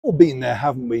all been there,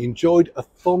 haven't we? Enjoyed a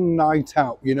fun night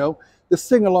out, you know, the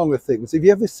sing-along of things. Have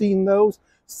you ever seen those?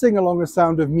 Sing along a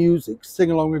Sound of Music,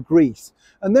 sing along a Grease.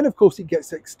 And then of course it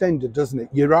gets extended, doesn't it?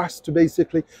 You're asked to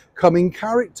basically come in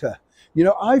character. You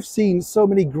know, I've seen so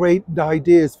many great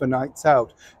ideas for nights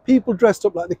out. People dressed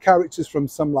up like the characters from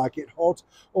Some Like It Hot,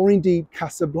 or indeed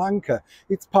Casablanca.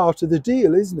 It's part of the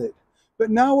deal, isn't it? But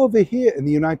now over here in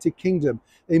the United Kingdom,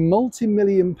 a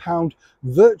multi-million-pound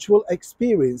virtual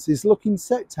experience is looking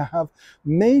set to have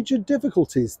major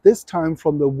difficulties, this time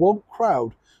from the woke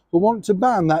crowd who want to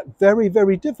ban that very,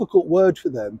 very difficult word for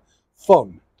them,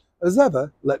 fun. As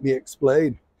ever, let me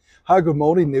explain. Hi, good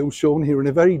morning, Neil Sean here in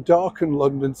a very darkened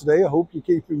London today. I hope you're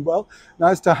keeping well.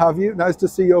 Nice to have you, nice to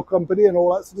see your company and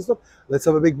all that sort of stuff. Let's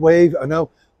have a big wave. I know,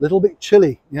 a little bit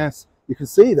chilly, yes. You can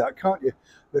see that, can't you?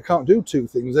 They can't do two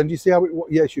things. And you see how it,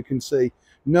 yes, you can see.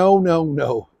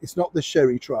 No, it's not the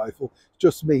sherry trifle, it's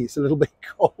just me, it's a little bit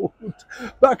cold.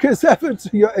 Back as ever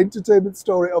to your entertainment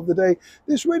story of the day.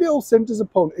 This really all centers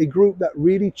upon a group that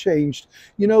really changed,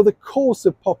 you know, the course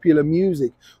of popular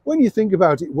music. When you think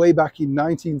about it, way back in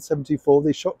 1974,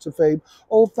 they shot to fame,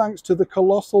 all thanks to the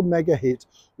colossal mega hit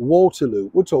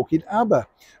Waterloo. We're talking ABBA.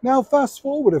 Now, fast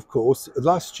forward, of course,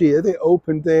 last year they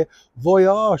opened their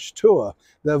Voyage tour,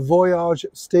 their Voyage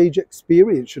stage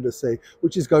experience, should I say,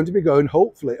 which is going to be going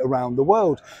hopefully around the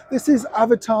world. This is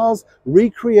avatars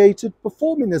recreated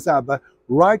performing as ABBA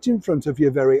right in front of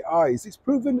your very eyes. It's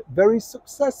proven very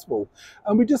successful.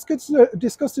 And we discussed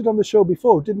it on the show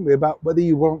before, didn't we, about whether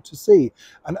you want to see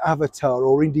an avatar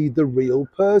or indeed the real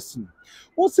person.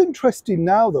 What's interesting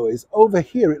now, though, is over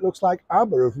here it looks like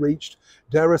ABBA have reached,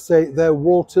 dare I say, their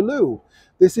Waterloo.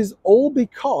 This is all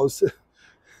because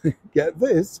get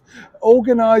this,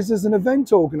 organisers and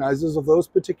event organisers of those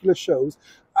particular shows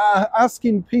are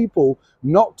asking people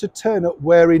not to turn up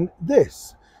wearing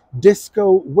this,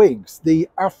 disco wigs, the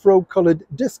afro-coloured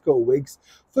disco wigs,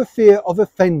 for fear of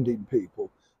offending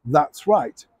people. That's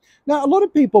right. Now, a lot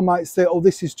of people might say, oh,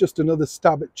 this is just another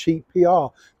stab at cheap PR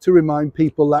to remind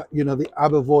people that, you know, the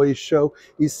ABBA Voyage show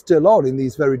is still on in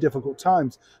these very difficult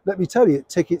times. Let me tell you,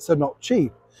 tickets are not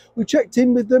cheap. We checked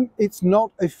in with them. It's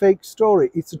not a fake story.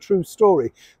 It's a true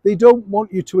story. They don't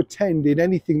want you to attend in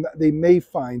anything that they may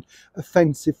find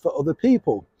offensive for other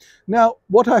people. Now,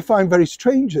 what I find very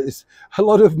strange is a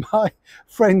lot of my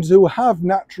friends who have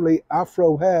naturally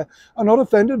afro hair are not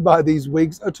offended by these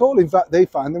wigs at all. In fact, they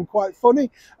find them quite funny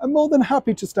and more than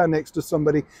happy to stand next to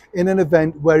somebody in an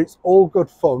event where it's all good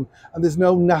fun and there's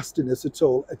no nastiness at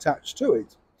all attached to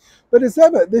it. But as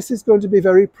ever, this is going to be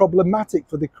very problematic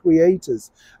for the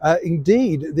creators.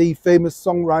 Indeed, the famous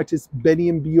songwriters Benny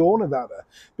and Bjorn of ABBA,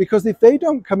 because if they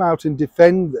don't come out and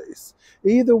defend this,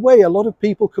 either way, a lot of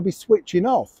people could be switching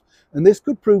off. And this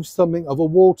could prove something of a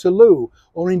Waterloo,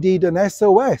 or indeed an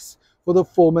SOS for the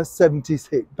former 70s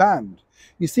hit band.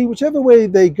 You see, whichever way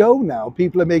they go now,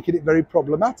 people are making it very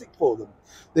problematic for them.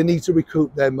 They need to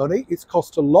recoup their money. It's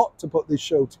cost a lot to put this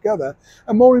show together,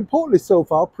 and more importantly, so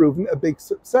far, proven a big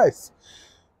success.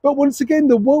 But once again,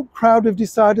 the woke crowd have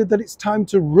decided that it's time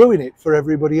to ruin it for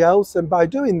everybody else, and by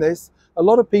doing this, a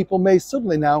lot of people may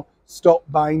suddenly now stop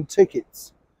buying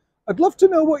tickets. I'd love to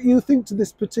know what you think to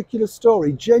this particular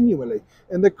story, genuinely,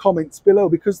 in the comments below,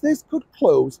 because this could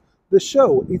close the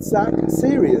show. It's that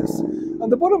serious.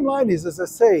 And the bottom line is, as I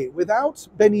say, without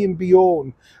Benny and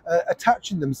Bjorn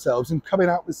attaching themselves and coming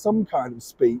out with some kind of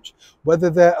speech,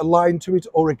 whether they're aligned to it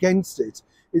or against it,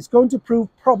 it's going to prove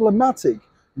problematic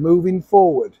moving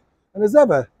forward. And as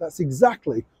ever, that's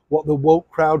exactly what the woke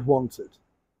crowd wanted.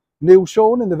 Neil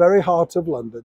Sean in the very heart of London.